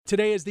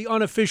Today is the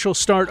unofficial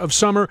start of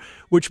summer,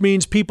 which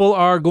means people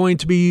are going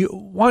to be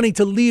wanting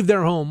to leave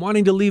their home,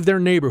 wanting to leave their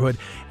neighborhood,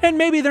 and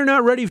maybe they're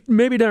not ready.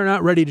 Maybe they're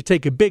not ready to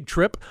take a big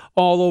trip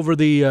all over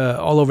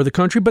the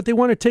country, but they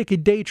want to take a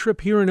day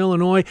trip here in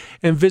Illinois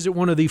and visit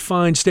one of the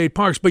fine state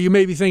parks. But you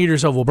may be thinking to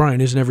yourself, "Well,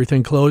 Brian, isn't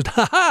everything closed?"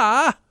 Ha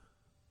ha!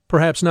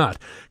 Perhaps not.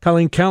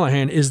 Colleen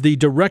Callahan is the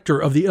director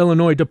of the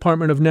Illinois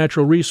Department of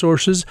Natural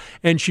Resources,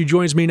 and she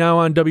joins me now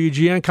on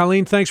WGN.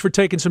 Colleen, thanks for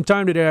taking some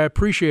time today. I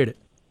appreciate it.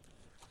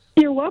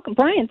 You're welcome,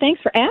 Brian.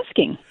 Thanks for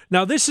asking.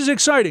 Now, this is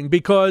exciting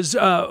because,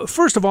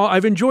 first of all,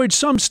 I've enjoyed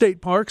some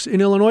state parks in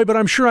Illinois, but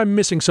I'm sure I'm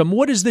missing some.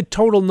 What is the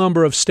total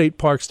number of state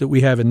parks that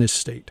we have in this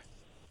state?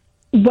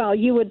 Well,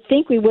 you would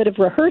think we would have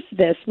rehearsed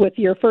this with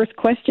your first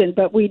question,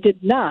 but we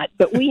did not.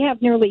 But we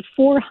have nearly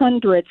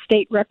 400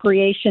 state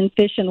recreation,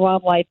 fish, and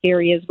wildlife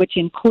areas, which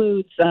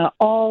includes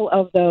all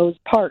of those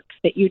parks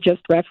that you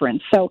just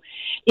referenced. So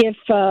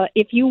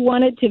if you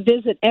wanted to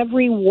visit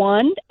every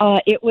one,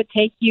 it would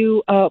take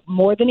you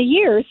more than a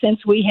year,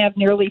 since we have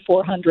nearly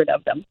 400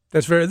 of them.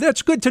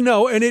 That's good to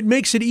know, and it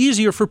makes it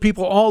easier for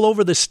people all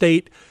over the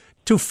state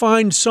to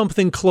find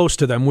something close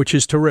to them, which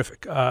is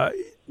terrific.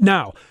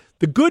 Now,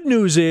 the good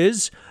news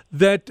is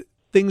that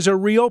things are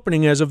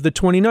reopening as of the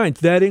 29th.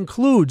 That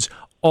includes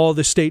all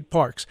the state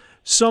parks.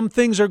 Some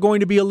things are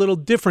going to be a little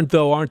different,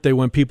 though, aren't they,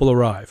 when people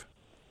arrive?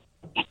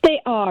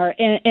 They are,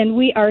 and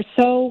we are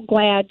so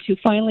glad to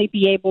finally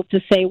be able to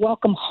say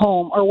welcome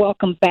home or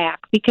welcome back,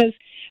 because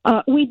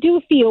we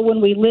do feel when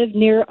we live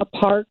near a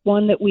park,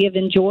 one that we have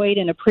enjoyed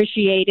and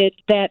appreciated,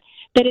 that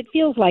it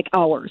feels like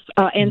ours.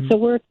 And so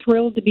we're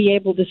thrilled to be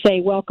able to say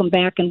welcome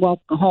back and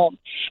welcome home.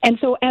 And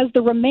so as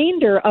the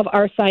remainder of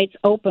our sites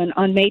open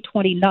on May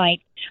 29th,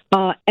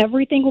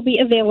 everything will be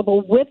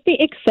available with the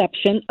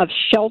exception of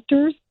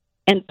shelters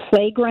and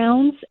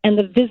playgrounds and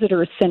the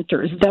visitor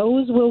centers.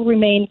 Those will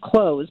remain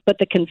closed, but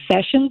the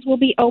concessions will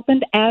be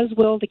opened, as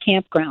will the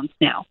campgrounds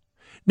now.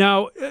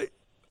 Now,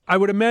 I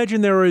would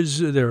imagine there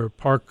are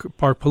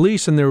park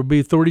police and there will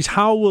be authorities.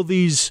 How will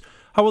these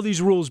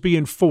rules be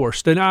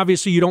enforced? And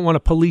obviously you don't want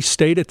a police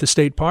state at the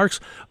state parks,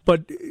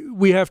 but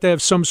we have to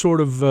have some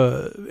sort of,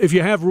 if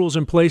you have rules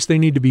in place, they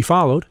need to be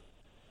followed.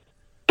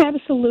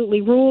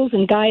 Absolutely, rules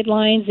and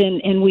guidelines,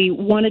 and we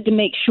wanted to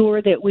make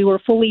sure that we were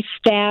fully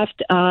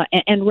staffed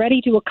and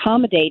ready to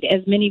accommodate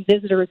as many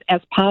visitors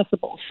as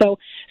possible. So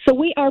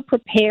we are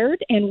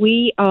prepared, and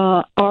we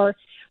are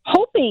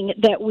hoping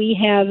that we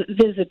have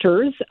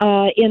visitors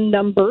in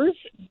numbers,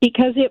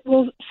 because it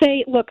will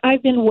say, look,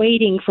 I've been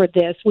waiting for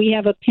this. We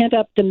have a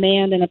pent-up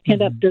demand and a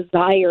pent-up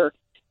desire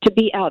to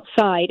be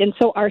outside. And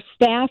so our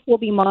staff will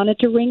be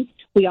monitoring.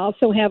 We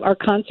also have our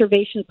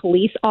conservation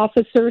police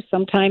officers,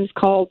 sometimes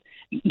called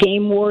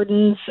game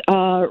wardens.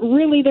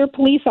 Really, they're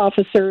police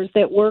officers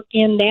that work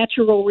in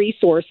natural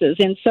resources.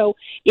 And so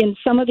in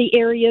some of the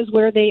areas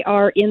where they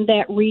are in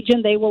that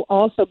region, they will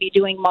also be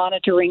doing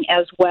monitoring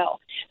as well.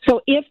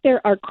 So if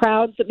there are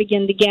crowds that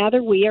begin to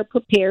gather, we are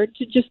prepared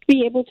to just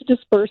be able to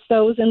disperse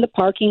those in the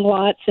parking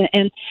lots,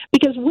 and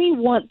because we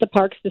want the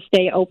parks to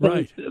stay open.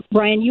 Right.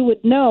 Brian, you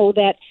would know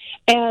that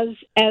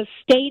as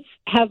states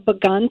have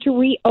begun to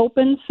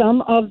reopen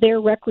some of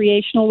their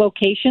recreational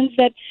locations,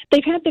 that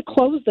they've had to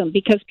close them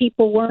because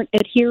people weren't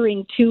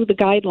adhering to the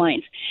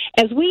guidelines.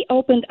 As we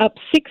opened up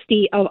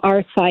 60 of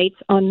our sites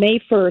on May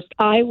 1st,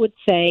 I would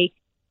say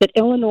that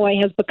Illinois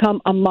has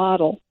become a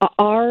model.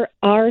 Our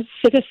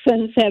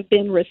citizens have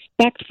been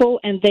respectful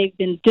and they've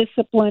been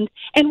disciplined,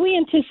 and we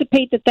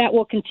anticipate that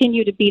will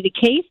continue to be the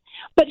case.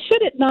 But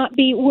should it not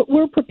be,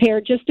 we're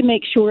prepared just to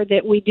make sure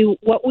that we do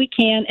what we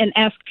can and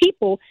ask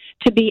people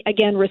to be,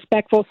 again,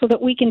 respectful so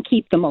that we can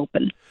keep them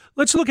open.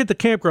 Let's look at the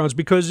campgrounds,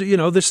 because,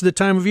 this is the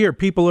time of year.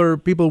 People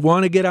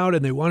want to get out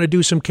and they want to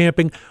do some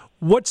camping.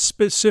 What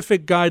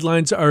specific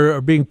guidelines are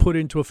being put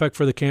into effect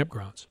for the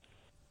campgrounds?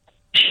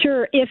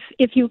 Sure.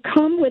 If you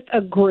come with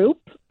a group,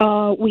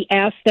 we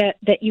ask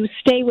that you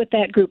stay with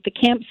that group. The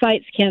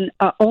campsites can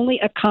only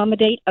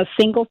accommodate a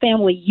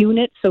single-family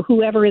unit, so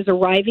whoever is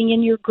arriving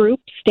in your group,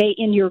 stay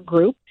in your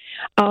group.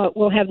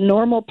 We'll have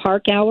normal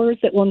park hours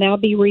that will now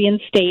be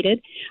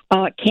reinstated.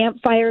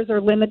 Campfires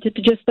are limited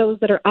to just those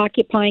that are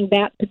occupying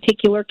that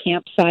particular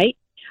campsite.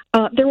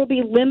 There will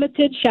be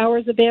limited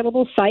showers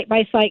available,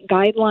 site-by-site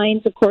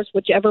guidelines. Of course,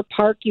 whichever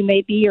park you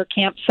may be or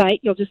campsite,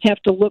 you'll just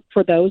have to look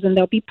for those, and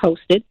they'll be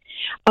posted.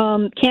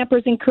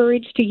 Campers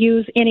encouraged to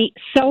use any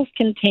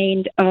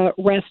self-contained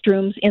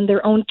restrooms in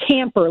their own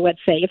camper, let's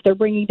say, if they're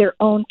bringing their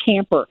own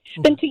camper,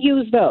 then to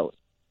use those.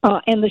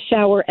 And the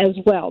shower as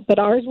well. But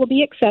ours will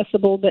be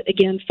accessible, but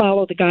again,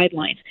 follow the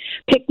guidelines.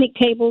 Picnic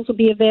tables will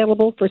be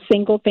available for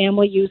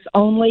single-family use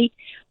only.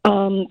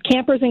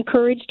 Campers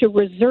encouraged to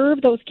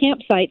reserve those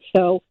campsites,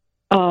 though.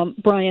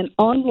 Brian,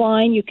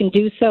 online, you can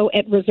do so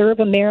at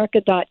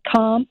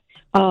reserveamerica.com,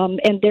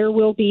 and there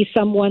will be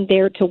someone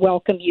there to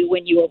welcome you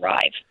when you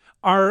arrive.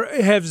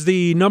 Has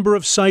the number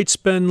of sites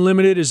been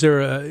limited? Is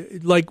there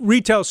like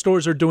retail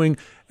stores are doing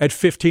at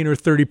 15 or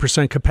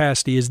 30%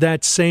 capacity? Is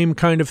that same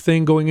kind of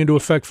thing going into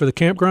effect for the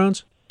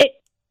campgrounds?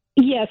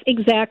 Yes,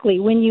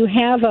 exactly. When you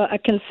have a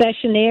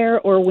concessionaire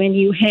or when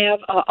you have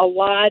a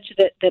lodge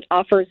that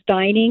offers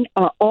dining,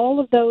 all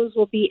of those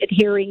will be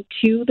adhering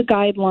to the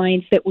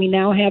guidelines that we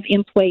now have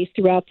in place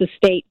throughout the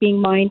state, being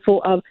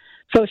mindful of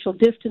social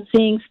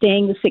distancing,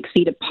 staying the 6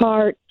 feet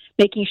apart,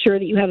 making sure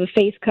that you have a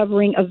face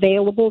covering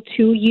available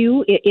to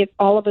you if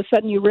all of a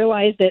sudden you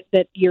realize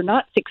that you're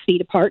not 6 feet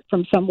apart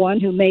from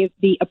someone who may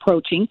be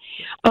approaching.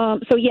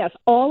 So, yes,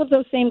 all of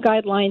those same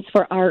guidelines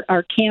for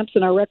our camps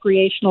and our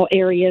recreational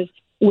areas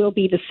will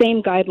be the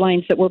same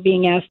guidelines that we're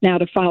being asked now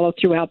to follow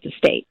throughout the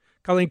state.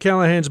 Colleen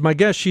Callahan's my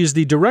guest. She's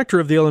the director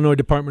of the Illinois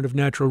Department of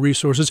Natural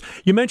Resources.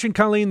 You mentioned,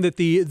 Colleen, that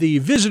the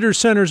visitor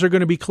centers are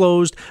going to be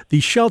closed, the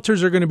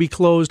shelters are going to be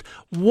closed.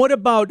 What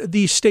about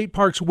the state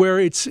parks where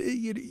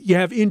you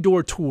have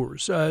indoor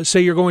tours? Say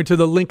you're going to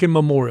the Lincoln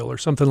Memorial or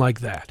something like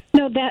that.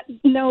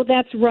 No,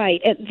 that's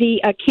right.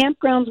 The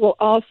campgrounds will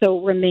also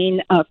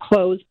remain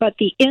closed, but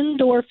the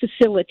indoor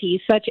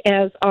facilities, such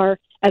as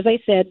as I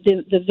said,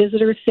 the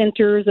visitor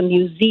centers, a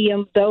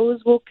museum, those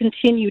will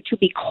continue to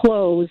be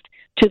closed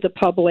to the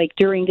public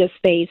during this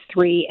phase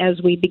 3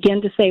 as we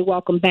begin to say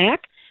welcome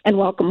back and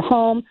welcome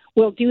home.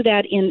 We'll do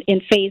that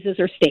in phases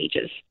or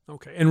stages.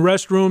 Okay. And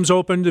restrooms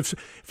opened. If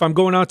I'm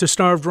going out to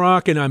Starved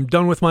Rock and I'm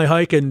done with my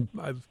hike and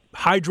I've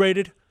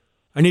hydrated,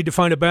 I need to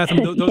find a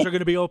bathroom, those are going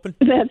to be open?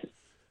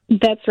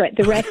 That's right.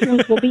 The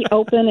restrooms will be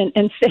open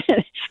and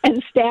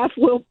staff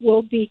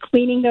will be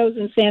cleaning those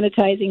and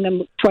sanitizing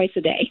them twice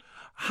a day.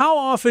 How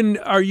often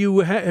are you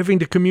having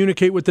to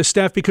communicate with the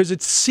staff? Because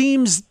it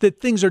seems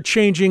that things are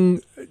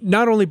changing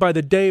not only by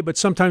the day, but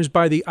sometimes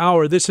by the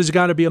hour. This has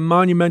got to be a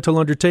monumental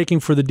undertaking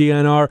for the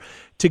DNR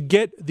to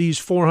get these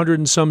 400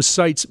 and some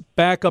sites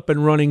back up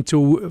and running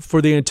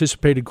for the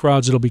anticipated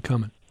crowds that'll be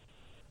coming.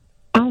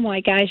 Oh,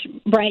 my gosh,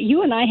 Brian,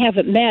 you and I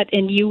haven't met,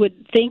 and you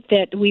would think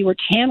that we were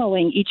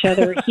channeling each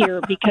other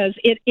here because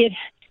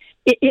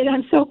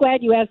I'm so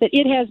glad you asked that.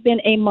 It has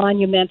been a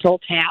monumental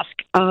task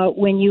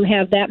when you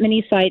have that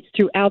many sites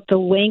throughout the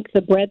length,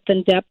 the breadth,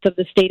 and depth of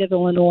the state of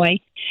Illinois.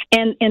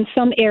 And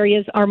some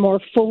areas are more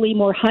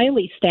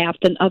highly staffed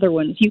than other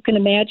ones. You can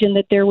imagine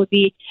that there would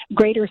be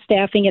greater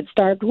staffing at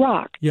Starved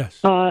Rock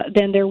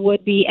than there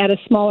would be at a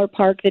smaller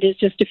park that is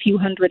just a few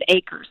hundred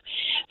acres.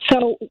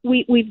 So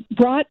we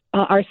brought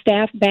our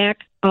staff back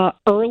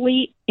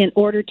early in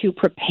order to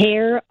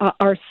prepare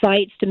our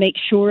sites to make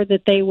sure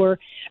that they were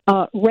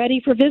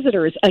ready for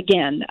visitors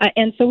again.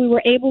 And so we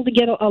were able to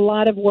get a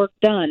lot of work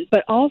done.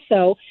 But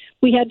also,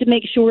 we had to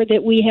make sure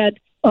that we had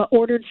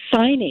ordered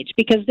signage,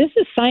 because this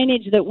is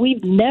signage that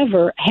we've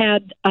never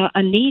had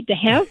a need to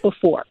have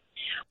before.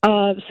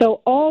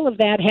 So all of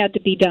that had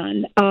to be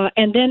done.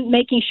 And then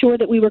making sure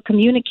that we were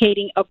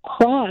communicating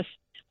across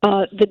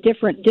the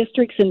different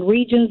districts and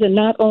regions, and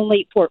not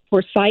only for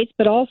sites,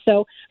 but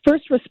also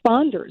first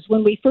responders.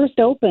 When we first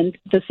opened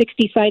the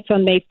 60 sites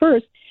on May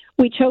 1st,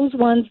 we chose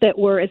ones that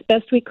were, as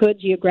best we could,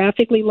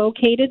 geographically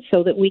located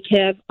so that we could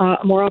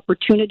have more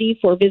opportunity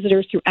for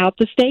visitors throughout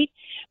the state.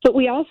 But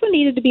we also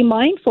needed to be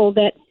mindful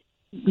that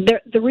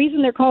the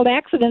reason they're called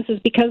accidents is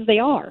because they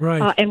are.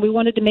 Right. And we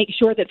wanted to make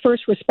sure that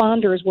first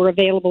responders were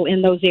available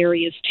in those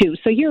areas, too.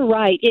 So you're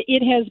right.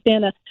 It has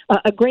been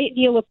a great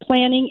deal of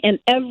planning and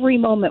every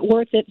moment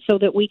worth it so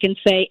that we can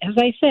say, as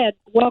I said,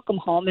 welcome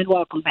home and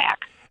welcome back.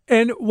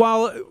 And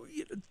while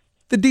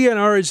the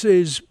DNR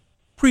is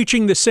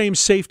preaching the same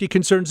safety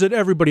concerns that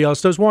everybody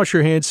else does, wash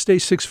your hands, stay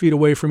 6 feet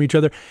away from each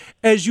other,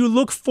 as you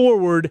look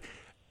forward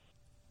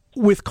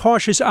with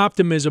cautious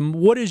optimism,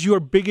 what is your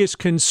biggest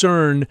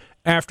concern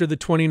after the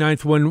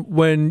 29th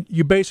when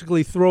you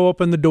basically throw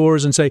open the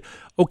doors and say,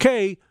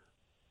 okay,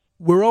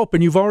 we're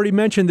open? You've already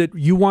mentioned that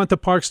you want the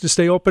parks to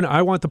stay open.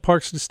 I want the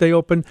parks to stay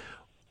open.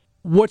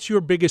 What's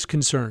your biggest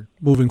concern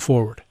moving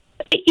forward?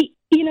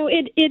 You know,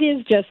 it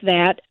is just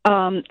that,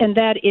 and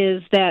that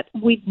is that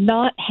we've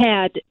not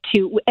had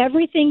to,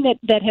 everything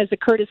that has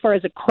occurred as far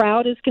as a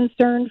crowd is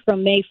concerned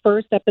from May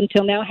 1st up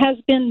until now has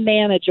been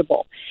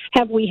manageable.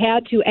 Have we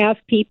had to ask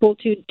people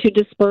to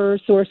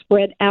disperse or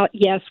spread out?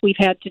 Yes, we've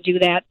had to do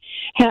that.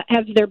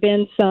 Have there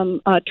been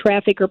some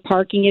traffic or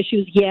parking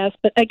issues? Yes,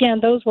 but again,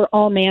 those were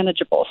all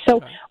manageable.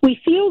 So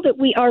we feel that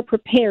we are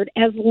prepared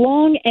as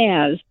long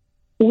as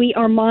we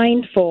are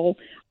mindful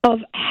of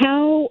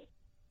how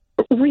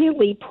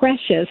really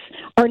precious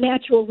our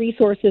natural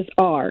resources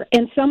are.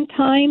 And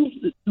sometimes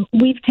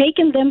we've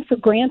taken them for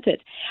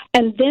granted.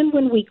 And then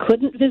when we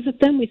couldn't visit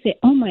them, we say,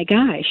 oh my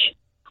gosh,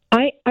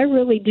 I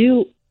really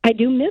do. I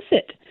do miss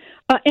it.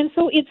 And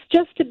so it's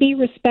just to be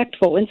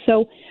respectful. And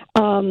so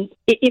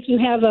if you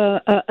have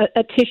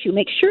a tissue,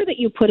 make sure that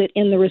you put it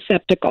in the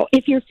receptacle.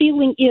 If you're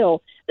feeling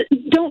ill,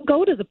 don't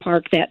go to the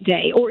park that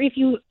day. Or if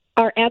you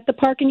are at the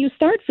park and you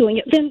start feeling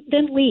it,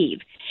 then leave.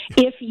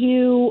 If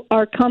you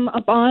are come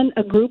upon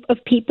a group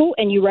of people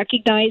and you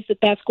recognize that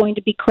that's going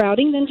to be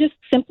crowding, then just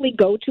simply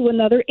go to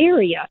another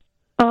area.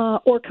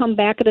 or come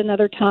back at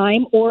another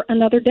time or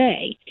another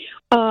day.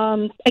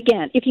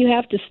 Again, if you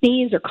have to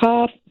sneeze or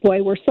cough,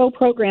 boy, we're so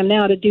programmed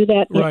now to do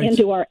that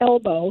into our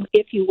elbow,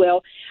 if you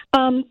will.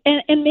 And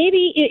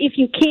maybe if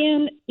you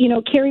can,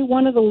 carry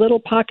one of the little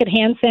pocket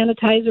hand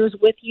sanitizers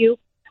with you,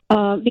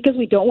 because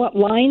we don't want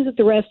lines at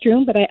the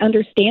restroom, but I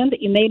understand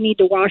that you may need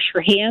to wash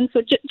your hands.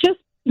 So just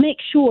make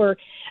sure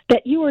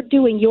that you are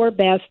doing your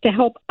best to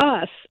help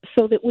us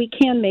so that we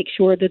can make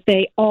sure that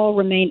they all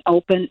remain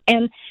open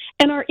and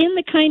are in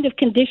the kind of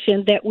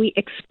condition that we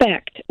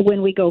expect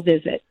when we go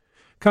visit.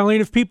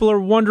 Colleen, if people are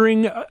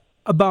wondering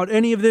about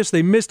any of this,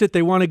 they missed it,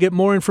 they want to get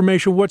more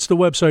information, what's the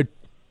website?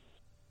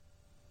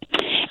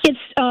 It's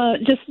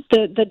just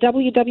the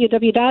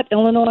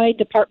www.Illinois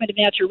Department of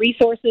Natural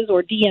Resources,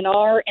 or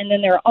DNR, and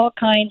then there are all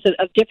kinds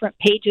of different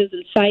pages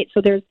and sites.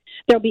 So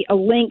there'll be a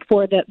link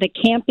for the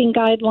camping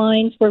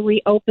guidelines for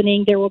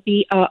reopening. There will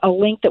be a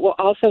link that will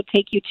also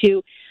take you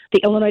to the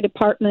Illinois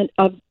Department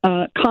of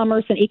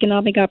Commerce and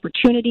Economic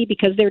Opportunity,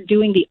 because they're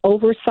doing the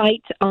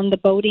oversight on the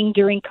boating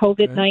during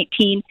COVID-19.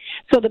 Okay.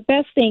 So the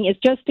best thing is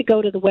just to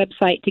go to the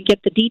website to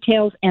get the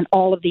details and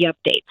all of the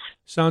updates.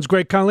 Sounds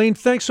great. Colleen,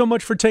 thanks so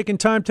much for taking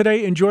time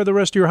today. Enjoy the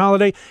rest of your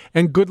holiday,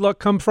 and good luck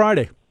come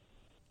Friday.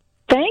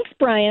 Thanks,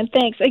 Brian.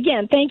 Thanks.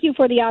 Again, thank you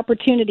for the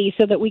opportunity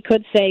so that we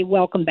could say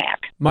welcome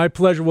back. My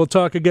pleasure. We'll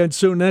talk again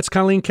soon. That's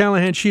Colleen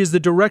Callahan. She is the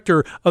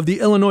director of the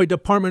Illinois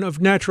Department of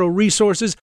Natural Resources.